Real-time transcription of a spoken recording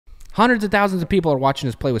Hundreds of thousands of people are watching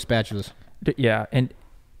us play with spatulas. Yeah, and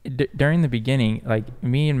during the beginning, like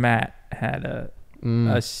me and Matt had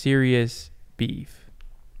a serious beef.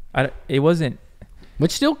 It wasn't.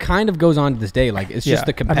 Which still kind of goes on to this day. Like it's just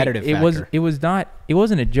the competitive factor. It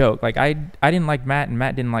wasn't a joke. Like I didn't like Matt and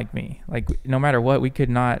Matt didn't like me. Like no matter what, we could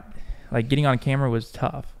not. Like getting on camera was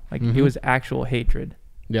tough. Like it was actual hatred.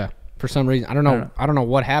 Yeah, for some reason I don't know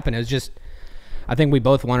what happened. It was just. I think we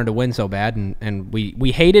both wanted to win so bad, and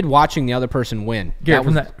we hated watching the other person win.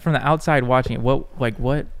 Garrett, from the outside watching it,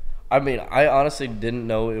 what? I mean, I honestly didn't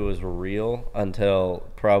know it was real until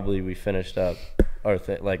probably we finished up our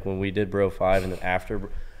like when we did Bro 5, and then after.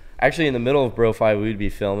 Actually, in the middle of Bro 5, we'd be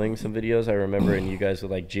filming some videos, I remember, and you guys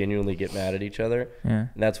would like genuinely get mad at each other. Yeah.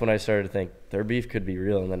 And that's when I started to think their beef could be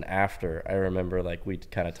real. And then after, I remember like we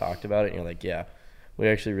kind of talked about it, and you're like, yeah, we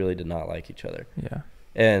actually really did not like each other. Yeah.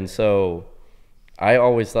 And so I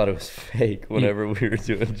always thought it was fake whenever we were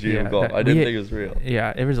doing GM golf. I didn't think it was real.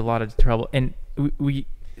 Yeah, it was a lot of trouble, and we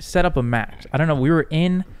set up a match. I don't know. We were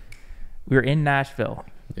in Nashville.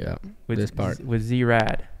 Yeah, with this part with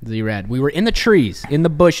Z-Rad. Z-Rad. We were in the trees, in the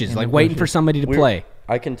bushes, like waiting for somebody to play.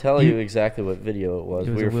 I can tell you exactly what video it was.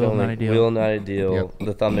 We were filming Wheel Not Ideal. Yep.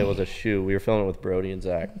 The thumbnail was a shoe. We were filming it with Brody and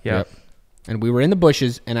Zach. Yep. And we were in the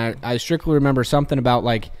bushes, and I strictly remember something about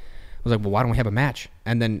like, I was like, well, why don't we have a match?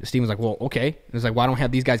 And then Steven was like, well, okay. And it was like, why don't we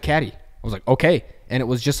have these guys caddy? I was like, okay. And it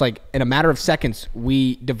was just like, in a matter of seconds,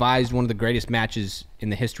 we devised one of the greatest matches in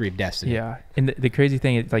the history of Destiny. Yeah. And the crazy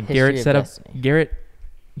thing is, like, Garrett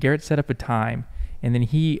set up a time, and then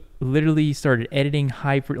he literally started editing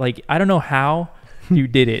hype. Like, I don't know how you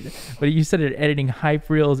did it, but you started editing hype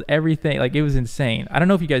reels, everything. Like, it was insane. I don't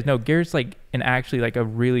know if you guys know, Garrett's like actually like a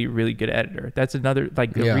really, really good editor. That's another,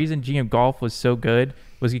 like, the reason GM Golf was so good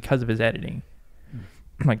was because of his editing.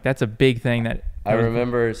 Like, that's a big thing that I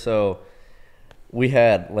remember. So we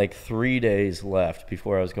had like 3 days left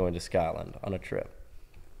before I was going to Scotland on a trip.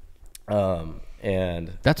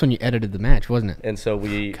 And that's when you edited the match, wasn't it? And so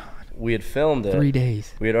we had filmed it. 3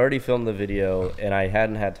 days. We had already filmed the video, and I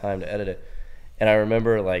hadn't had time to edit it. And I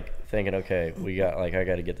remember like thinking, okay, I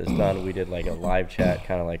got to get this done. We did like a live chat,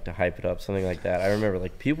 kind of like to hype it up, something like that. I remember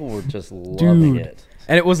like people were just loving it.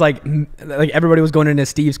 And it was like everybody was going into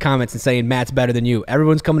Steve's comments and saying Matt's better than you.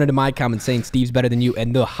 Everyone's coming into my comments saying Steve's better than you.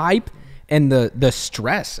 And the hype and the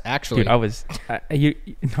stress, actually. Dude,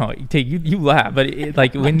 you laugh, but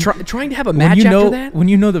like when trying to have a match after that, when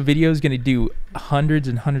you know the video is going to do hundreds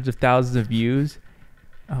and hundreds of thousands of views.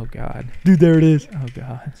 Oh God, dude, there it is. Oh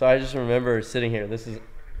God. So I just remember sitting here. This is.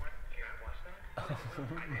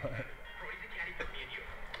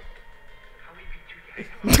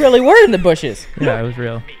 You really were in the bushes. Yeah, it was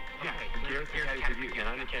real.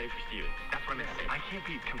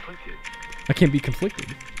 I can't be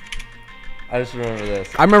conflicted. I just remember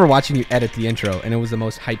this. I remember watching you edit the intro, and it was the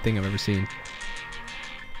most hype thing I've ever seen.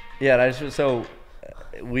 Yeah, so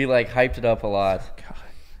we like hyped it up a lot. God.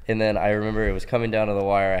 And then I remember it was coming down to the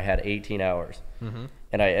wire. I had 18 hours. Mm-hmm.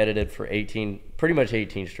 And I edited for pretty much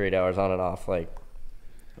 18 straight hours on and off.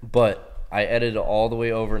 But I edited all the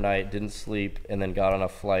way overnight, didn't sleep, and then got on a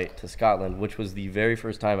flight to Scotland, which was the very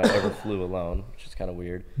first time I ever flew alone, which is kind of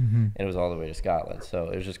weird. Mm-hmm. And it was all the way to Scotland. So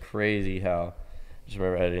it was just crazy how I just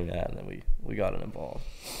remember editing that, and then we got it involved.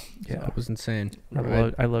 Yeah, so. It was insane.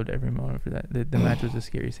 I loved every moment for that. The match was the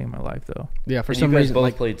scariest thing in my life, though. Yeah, for some reason, you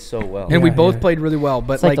guys both played so well, and we both played really well.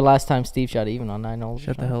 But it's like the last time Steve shot even on 9 holes.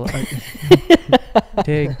 Shut the hell up,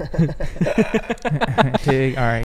 Tig. Tig. All right.